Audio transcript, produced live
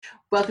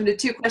Welcome to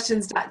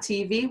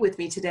TwoQuestions.tv. With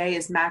me today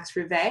is Max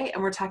Rivet,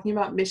 and we're talking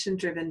about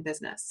mission-driven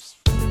business.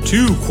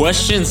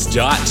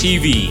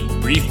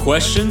 TwoQuestions.tv. Brief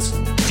questions,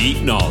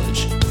 deep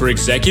knowledge for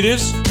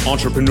executives,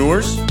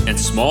 entrepreneurs, and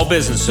small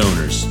business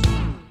owners.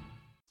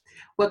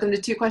 Welcome to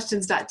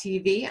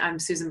TwoQuestions.tv. I'm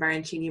Susan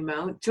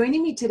Baroncini-Moe.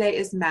 Joining me today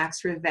is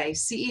Max Rivet,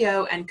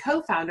 CEO and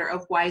co-founder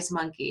of Wise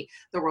Monkey,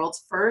 the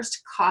world's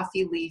first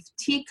coffee leaf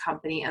tea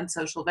company and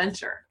social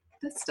venture.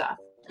 Good stuff.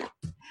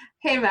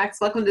 Hey, Max,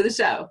 welcome to the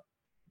show.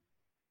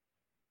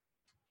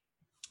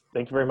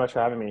 Thank you very much for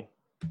having me.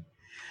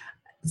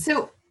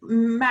 So,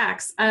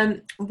 Max,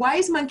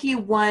 Wise Monkey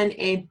won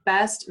a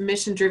Best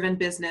Mission-Driven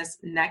Business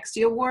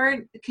Nexty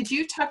Award. Could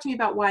you talk to me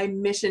about why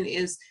mission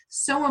is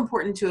so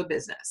important to a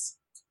business?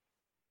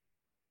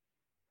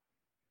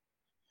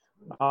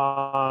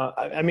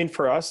 I mean,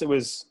 for us, it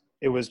was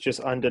just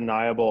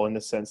undeniable in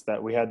the sense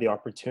that we had the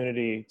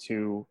opportunity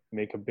to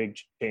make a big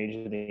change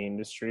in the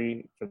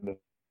industry for the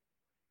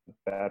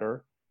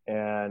better.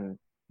 And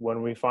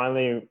when we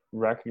finally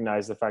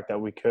recognized the fact that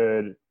we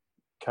could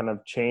kind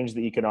of change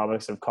the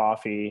economics of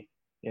coffee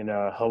in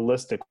a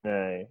holistic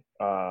way,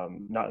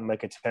 not in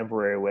like a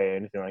temporary way,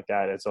 anything like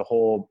that. It's a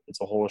whole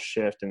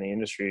shift in the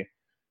industry.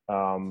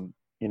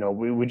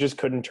 We just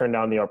couldn't turn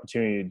down the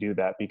opportunity to do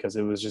that because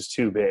it was just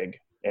too big.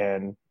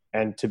 And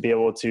to be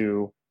able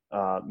to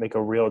make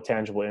a real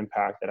tangible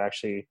impact that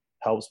actually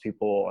helps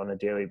people on a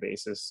daily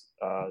basis,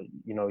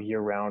 year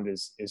round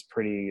is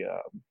pretty,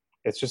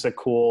 it's just a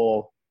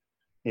cool,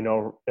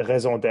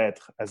 raison d'être,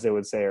 as they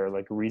would say, or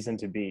like reason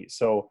to be.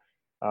 So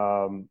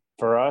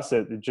for us,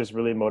 it just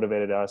really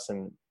motivated us.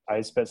 And I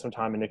spent some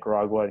time in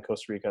Nicaragua and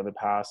Costa Rica in the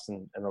past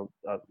and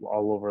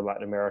all over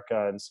Latin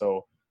America. And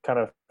so kind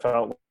of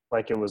felt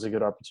like it was a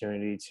good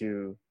opportunity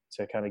to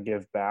kind of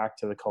give back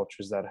to the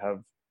cultures that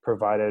have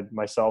provided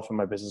myself and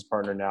my business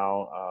partner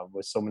now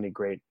with so many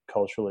great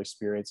cultural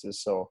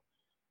experiences. So,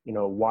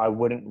 why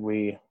wouldn't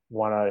we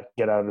want to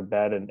get out of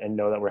bed and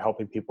know that we're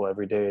helping people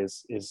every day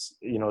is,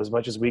 as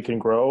much as we can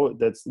grow,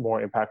 that's the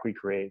more impact we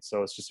create.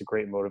 So it's just a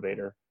great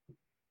motivator.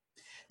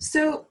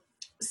 So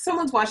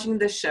someone's watching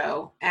this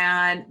show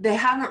and they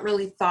haven't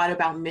really thought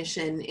about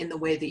mission in the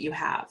way that you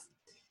have.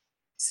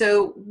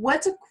 So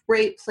what's a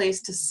great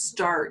place to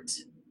start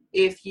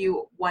if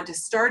you want to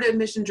start a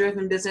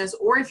mission-driven business,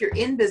 or if you're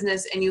in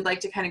business and you'd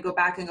like to kind of go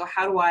back and go,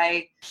 how do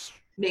I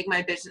make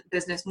my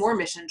business more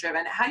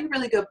mission-driven? How do you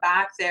really go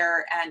back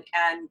there and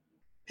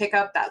pick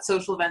up that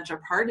social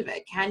venture part of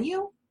it? Can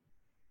you?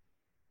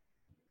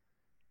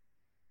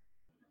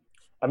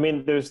 I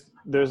mean, there's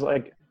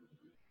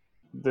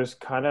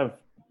kind of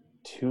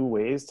two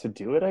ways to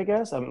do it, I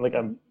guess.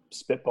 I'm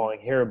spitballing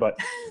here, but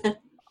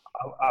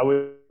I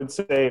would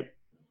say,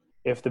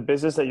 if the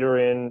business that you're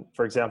in,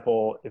 for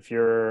example, if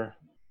you're,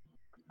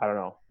 I don't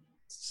know,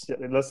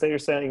 let's say you're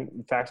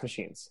selling fax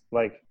machines,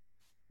 like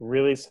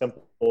really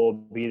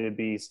simple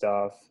B2B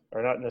stuff,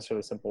 or not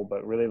necessarily simple,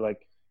 but really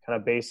like kind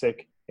of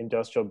basic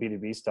industrial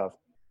B2B stuff.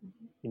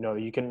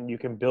 You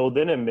can build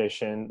in a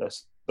mission, a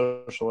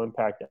social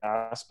impact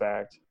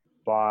aspect,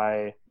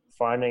 by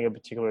finding a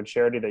particular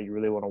charity that you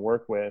really want to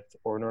work with,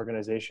 or an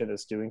organization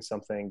that's doing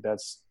something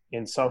that's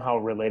somehow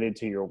related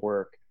to your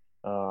work.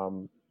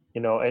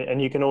 And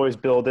you can always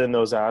build in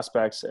those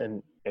aspects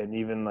and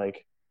even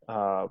like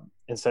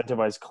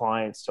incentivize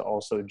clients to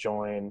also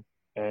join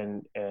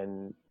and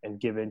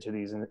give into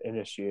these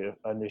initiatives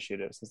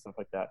and stuff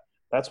like that.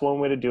 That's one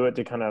way to do it,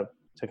 to kind of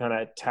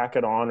tack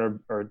it on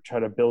or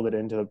try to build it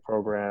into the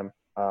program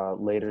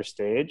later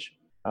stage.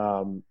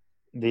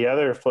 The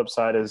other flip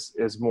side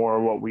is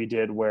more what we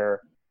did, where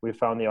we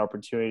found the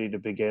opportunity to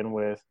begin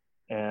with,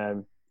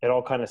 and it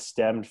all kind of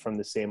stemmed from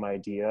the same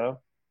idea.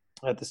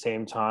 At the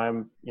same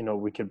time,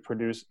 we could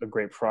produce a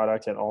great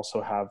product and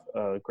also have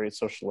a great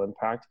social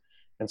impact.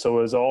 And so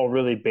it was all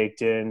really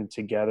baked in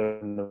together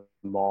in the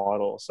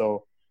model.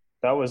 So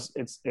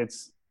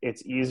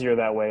it's easier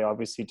that way,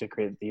 obviously, to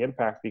create the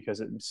impact,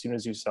 because as soon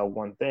as you sell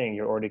one thing,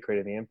 you're already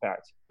creating the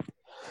impact.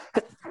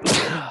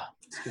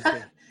 Excuse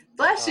me.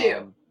 Bless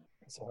you.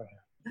 Sorry.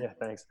 Yeah,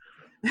 thanks.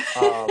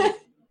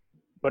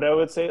 But I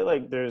would say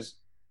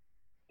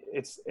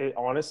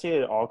honestly,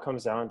 it all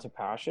comes down to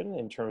passion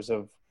in terms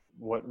of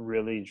what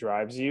really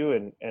drives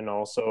you, and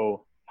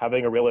also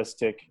having a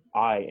realistic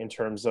eye in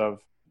terms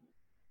of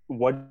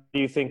what do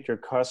you think your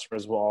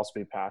customers will also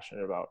be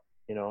passionate about.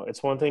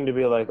 It's one thing to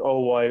be like,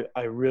 oh, well,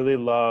 I really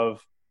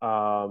love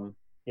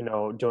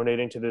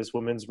donating to this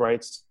women's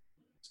rights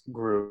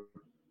group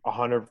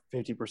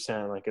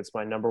 150%, like it's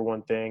my number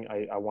one thing.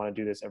 I want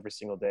to do this every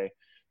single day.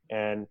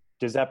 And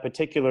does that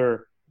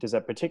particular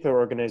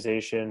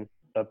organization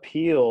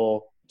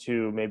appeal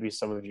to maybe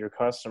some of your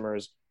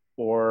customers?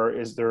 Or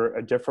is there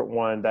a different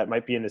one that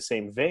might be in the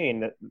same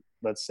vein, that,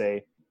 let's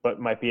say, but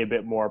might be a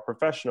bit more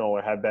professional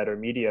or have better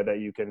media that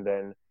you can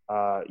then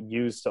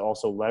use to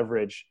also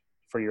leverage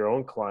for your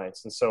own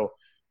clients? And so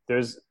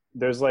there's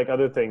like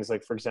other things,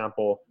 like, for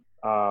example,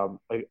 a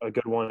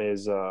good one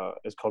is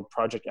called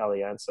Project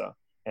Alianza.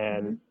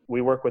 and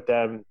we work with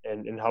them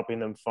in helping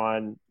them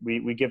fund.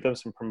 We give them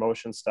some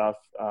promotion stuff,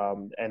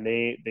 and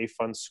they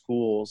fund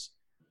schools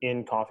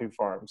in coffee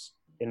farms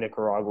in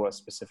Nicaragua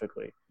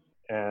specifically.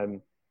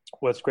 And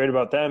what's great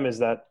about them is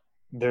that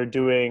they're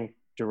doing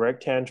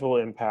direct tangible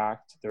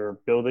impact. They're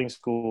building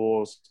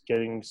schools,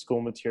 getting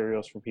school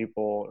materials for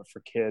people, for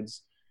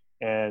kids,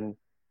 and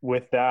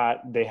with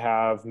that they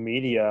have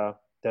media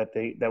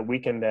that we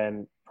can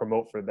then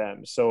promote for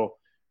them. So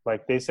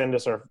like they send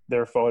us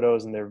their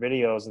photos and their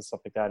videos and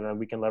stuff like that, and then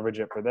we can leverage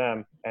it for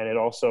them. And it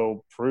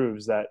also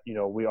proves that, you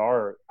know, we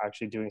are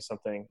actually doing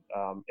something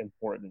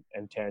important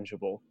and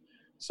tangible.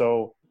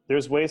 So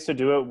there's ways to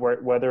do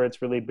it, whether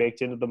it's really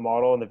baked into the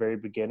model in the very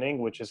beginning,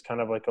 which is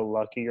kind of like a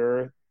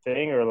luckier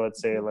thing, or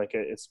let's say like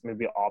it's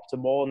maybe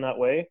optimal in that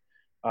way.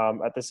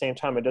 At the same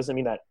time, it doesn't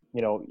mean that,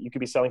 you know, you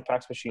could be selling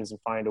fax machines and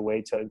find a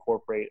way to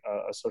incorporate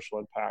a social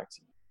impact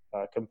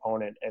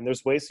component. And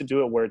there's ways to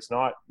do it where it's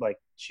not like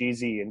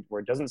cheesy and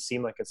where it doesn't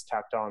seem like it's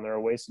tacked on. There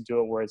are ways to do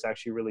it where it's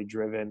actually really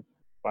driven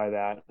by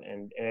that.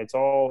 And it's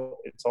all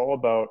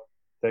about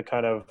the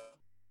kind of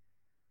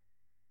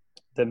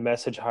the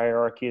message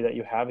hierarchy that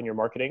you have in your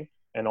marketing,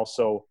 and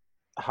also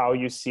how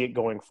you see it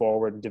going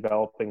forward and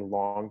developing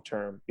long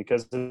term.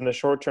 Because in the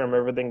short term,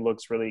 everything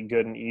looks really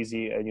good and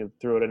easy, and you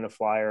throw it in a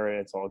flyer and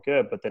it's all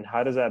good. But then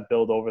how does that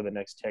build over the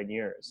next 10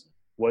 years?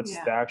 What's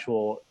the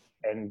actual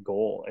end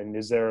goal? And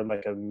is there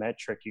like a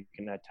metric you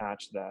can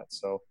attach to that?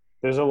 So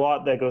there's a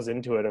lot that goes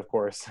into it, of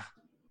course.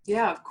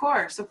 Yeah, of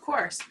course.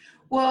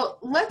 Well,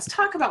 let's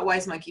talk about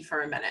Wise Monkey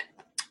for a minute.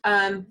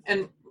 And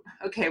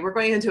okay, we're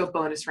going into a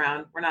bonus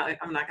round.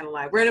 I'm not going to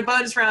lie. We're in a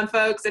bonus round,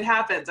 folks. It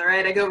happens. All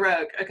right. I go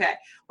rogue. Okay.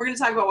 We're going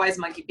to talk about Wise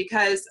Monkey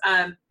because,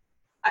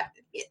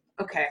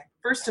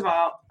 first of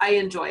all, I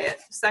enjoy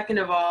it. Second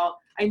of all,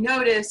 I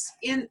notice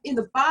in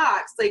the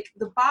box, like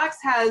the box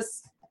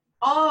has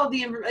all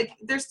the, like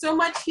there's so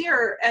much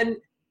here. And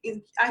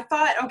I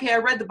thought, okay, I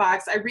read the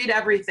box. I read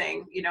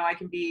everything. You know, I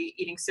can be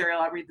eating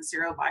cereal. I'll read the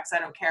cereal box. I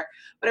don't care.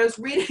 But I was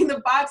reading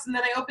the box and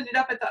then I opened it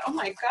up. I thought, oh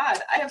my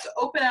God,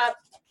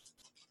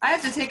 I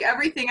have to take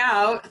everything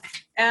out,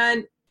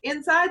 and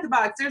inside the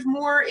box, there's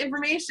more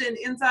information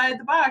inside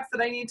the box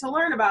that I need to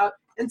learn about.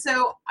 And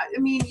so, I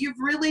mean, you've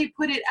really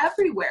put it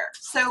everywhere.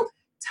 So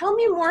tell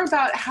me more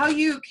about how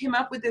you came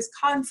up with this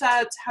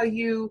concept, how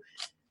you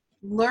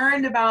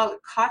learned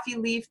about coffee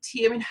leaf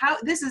tea. I mean, how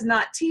this is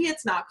not tea,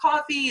 it's not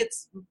coffee,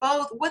 it's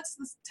both. What's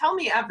this? Tell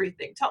me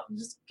everything.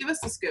 Just give us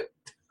the scoop.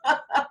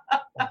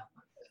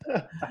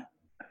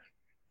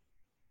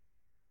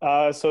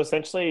 So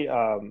essentially,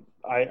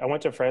 I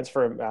went to France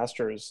for a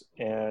master's,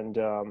 and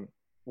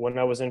when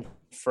I was in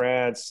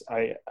France,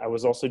 I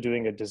was also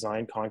doing a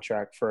design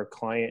contract for a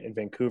client in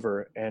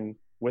Vancouver. And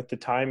with the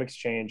time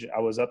exchange, I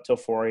was up till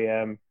 4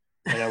 a.m.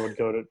 and I would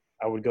go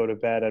to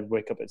bed. I'd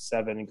wake up at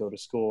 7 and go to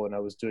school, and I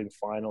was doing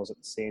finals at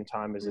the same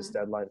time as this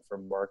deadline for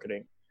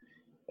marketing.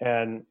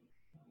 And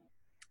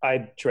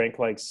I drank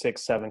like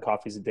 6-7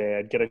 coffees a day.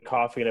 I'd get a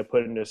coffee and I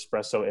put an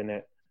espresso in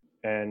it.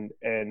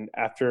 And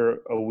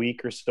after a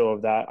week or so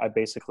of that,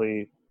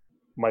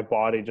 my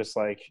body just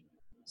like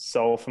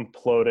self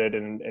imploded,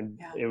 and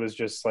it was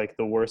just like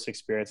the worst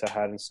experience I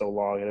had in so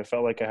long. And it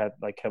felt like I had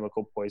like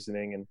chemical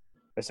poisoning. And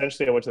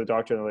essentially I went to the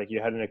doctor and they're like,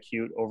 you had an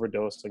acute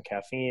overdose on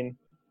caffeine,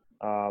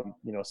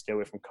 stay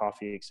away from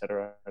coffee,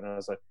 etc. And I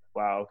was like,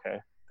 wow, okay,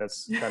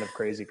 that's kind of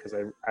crazy, because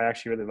I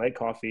actually really like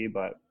coffee,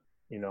 but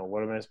you know,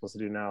 what am I supposed to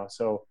do now?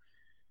 So,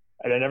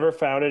 and I never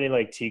found any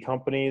like tea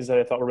companies that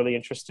I thought were really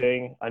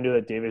interesting. I knew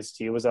that David's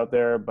Tea was out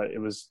there, but it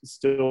was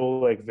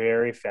still like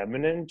very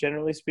feminine,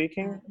 generally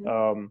speaking,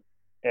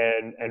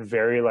 and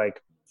very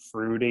like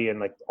fruity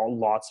and like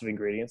lots of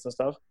ingredients and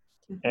stuff.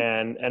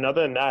 And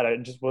other than that, I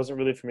just wasn't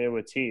really familiar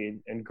with tea.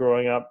 And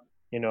growing up,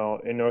 you know,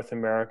 in North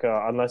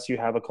America, unless you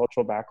have a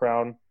cultural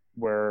background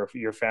where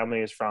your family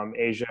is from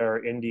Asia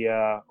or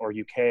India or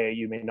UK,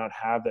 you may not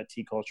have that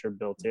tea culture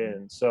built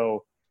in.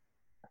 So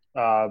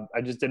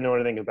I just didn't know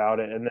anything about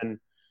it. And then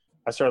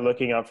I started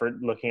looking out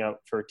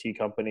for tea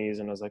companies,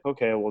 and I was like,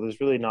 okay, well, there's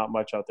really not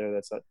much out there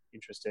that's that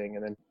interesting.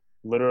 And then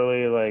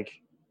literally like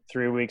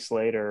 3 weeks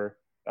later,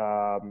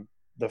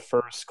 the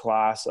first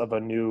class of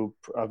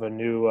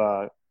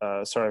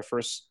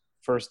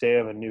first day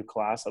of a new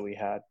class that we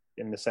had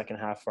in the second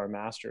half of our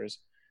master's,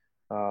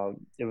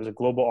 it was a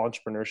global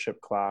entrepreneurship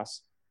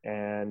class,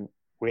 and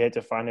we had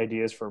to find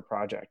ideas for a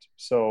project.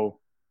 So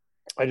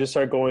I just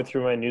started going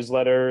through my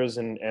newsletters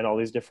and all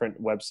these different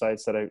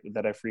websites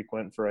that I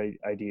frequent for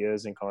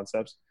ideas and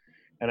concepts.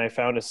 And I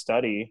found a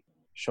study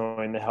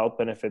showing the health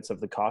benefits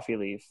of the coffee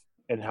leaf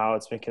and how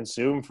it's been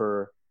consumed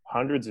for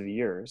hundreds of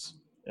years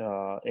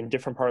in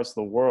different parts of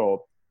the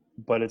world,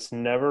 but it's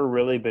never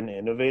really been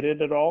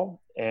innovated at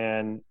all.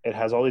 And it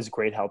has all these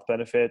great health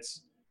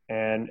benefits.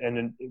 And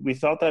we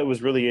thought that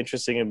was really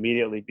interesting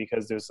immediately,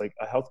 because there's like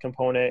a health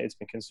component. It's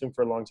been consumed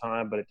for a long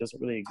time, but it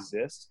doesn't really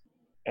exist.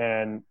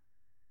 And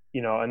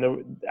you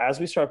know,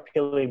 as we start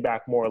peeling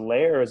back more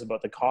layers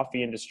about the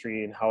coffee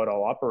industry and how it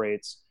all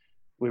operates,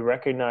 we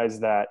recognize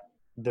that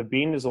the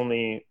bean is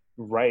only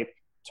ripe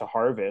to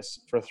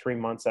harvest for 3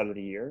 months out of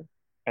the year.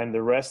 and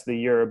the rest of the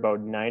year, about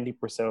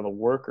 90% of the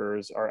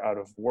workers are out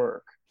of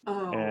work.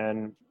 Oh.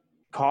 And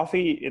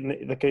coffee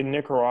in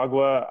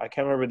Nicaragua, I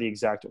can't remember the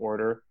exact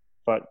order,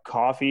 but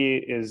coffee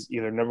is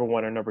either number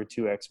 1 or number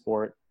 2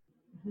 export.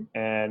 Mm-hmm.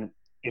 And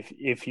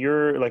if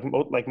you're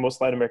like most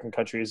Latin American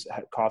countries,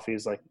 coffee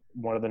is like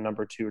one of the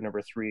number 2 or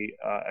number 3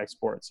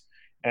 exports.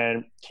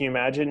 And can you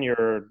imagine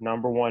your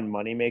number 1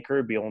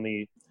 moneymaker be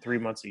only 3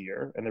 months a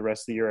year, and the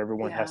rest of the year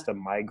everyone has to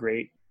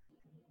migrate?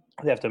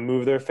 They have to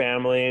move their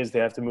families, they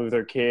have to move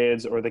their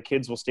kids, or the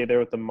kids will stay there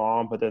with the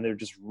mom, but then they're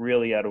just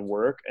really out of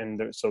work, and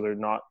they're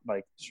not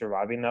like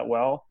surviving that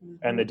well.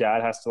 Mm-hmm. And the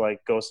dad has to like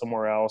go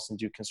somewhere else and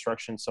do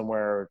construction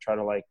somewhere, or try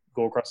to like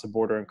go across the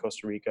border in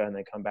Costa Rica and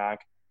then come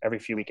back every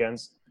few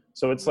weekends.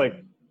 So it's like,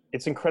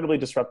 it's incredibly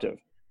disruptive.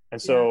 And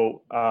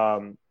so,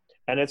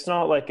 and it's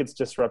not like it's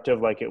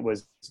disruptive like it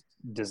was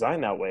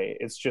designed that way.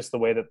 It's just the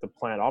way that the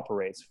plant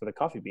operates for the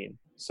coffee bean.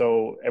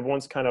 So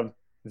everyone's kind of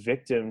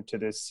victim to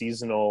this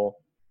seasonal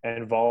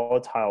and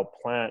volatile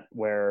plant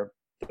where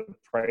the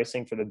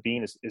pricing for the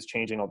bean is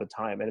changing all the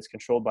time, and it's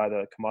controlled by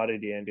the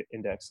commodity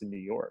index in New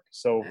York.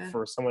 So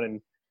for someone in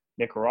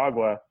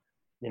Nicaragua,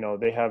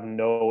 they have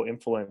no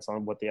influence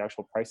on what the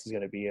actual price is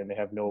going to be, and they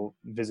have no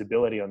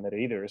visibility on that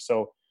either.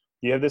 So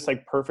you have this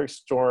like perfect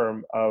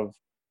storm of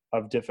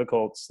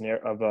difficult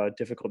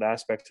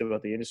aspects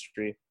about the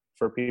industry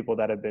for people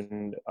that have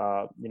been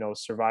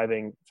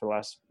surviving for the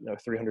last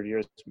 300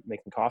 years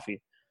making coffee.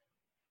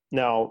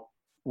 Now,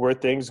 where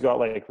things got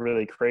like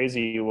really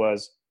crazy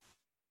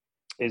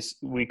is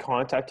we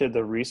contacted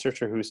the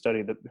researcher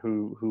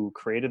who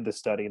created the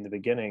study in the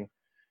beginning,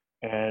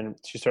 and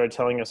she started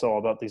telling us all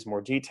about these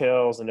more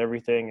details and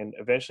everything. And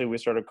eventually we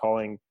started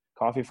calling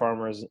coffee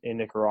farmers in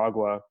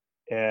Nicaragua,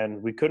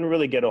 and we couldn't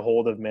really get a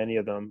hold of many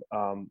of them,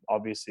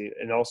 obviously.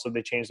 And also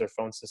they changed their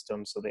phone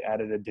system, so they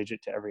added a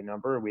digit to every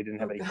number. We didn't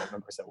have any phone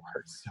numbers that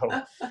worked.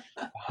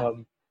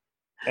 So,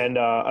 and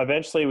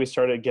eventually we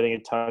started getting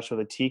in touch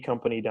with a tea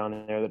company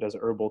down there that does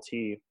herbal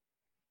tea,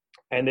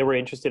 and they were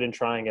interested in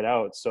trying it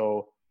out.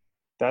 So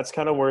that's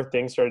kind of where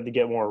things started to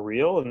get more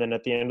real. And then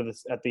at the end of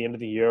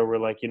the year, we're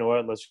like, you know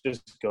what, let's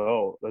just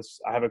go.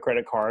 I have a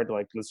credit card.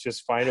 Like, let's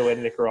just find a way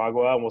to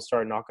Nicaragua, and we'll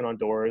start knocking on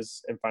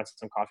doors and find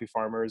some coffee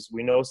farmers.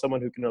 We know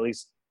someone who can at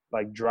least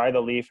like dry the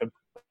leaf and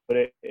put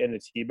it in a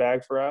tea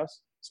bag for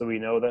us. So we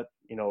know that,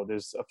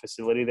 there's a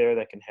facility there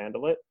that can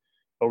handle it,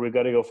 but we've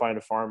got to go find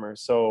a farmer.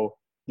 So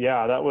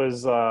yeah, that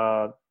was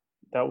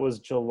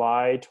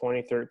July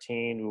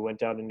 2013. We went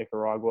down to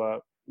Nicaragua.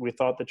 We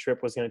thought the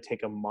trip was going to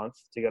take a month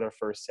to get our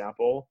first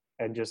sample,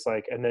 and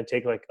and then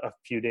take like a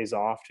few days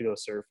off to go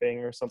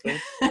surfing or something.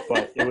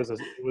 But it was a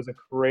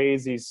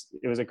crazy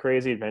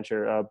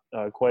adventure,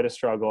 quite a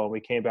struggle. And we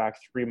came back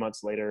 3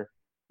 months later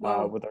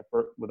with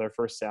our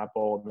first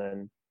sample. And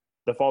then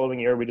the following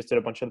year, we just did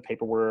a bunch of the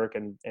paperwork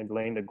and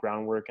laying the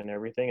groundwork and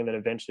everything. And then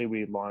eventually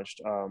we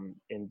launched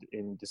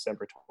in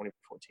December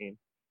 2014.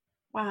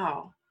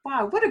 Wow.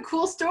 What a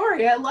cool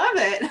story. I love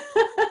it.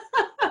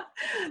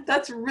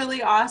 That's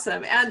really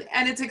awesome. And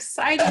it's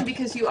exciting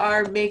because you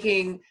are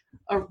making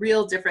a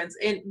real difference.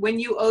 And when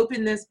you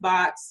open this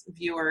box,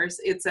 viewers,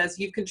 it says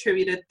you've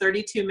contributed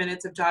 32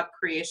 minutes of job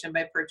creation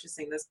by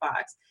purchasing this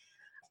box.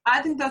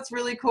 I think that's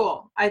really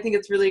cool. I think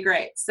it's really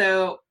great.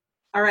 So,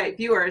 all right,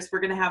 viewers, we're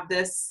going to have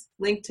this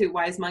link to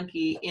Wise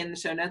Monkey in the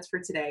show notes for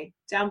today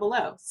down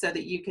below so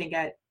that you can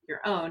get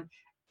your own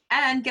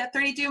and get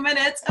 32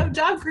 minutes of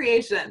job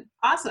creation.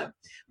 Awesome.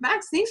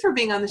 Max, thanks for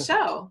being on the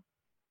show.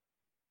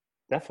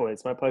 Definitely.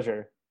 It's my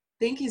pleasure.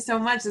 Thank you so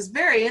much. It's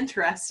very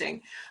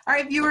interesting. All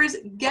right, viewers,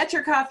 get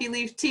your coffee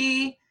leaf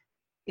tea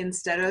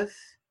instead of,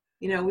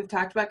 we've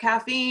talked about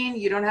caffeine.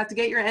 You don't have to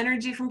get your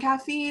energy from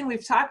caffeine.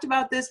 We've talked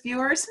about this,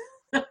 viewers.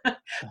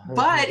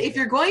 But if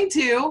you're going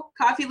to,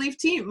 coffee leaf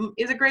tea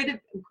is a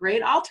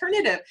great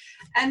alternative,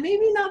 and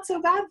maybe not so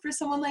bad for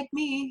someone like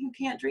me who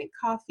can't drink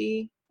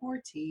coffee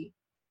or tea.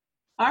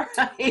 All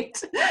right.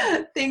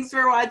 Thanks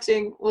for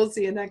watching. We'll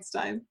see you next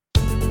time.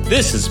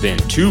 This has been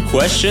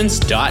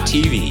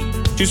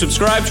twoquestions.tv. To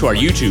subscribe to our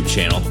YouTube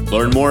channel,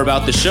 learn more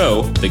about the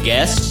show, the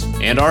guests,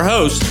 and our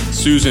host,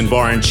 Susan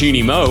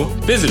Baroncini Moe,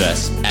 visit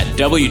us at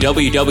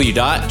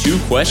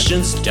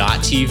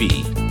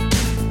www.twoquestions.tv.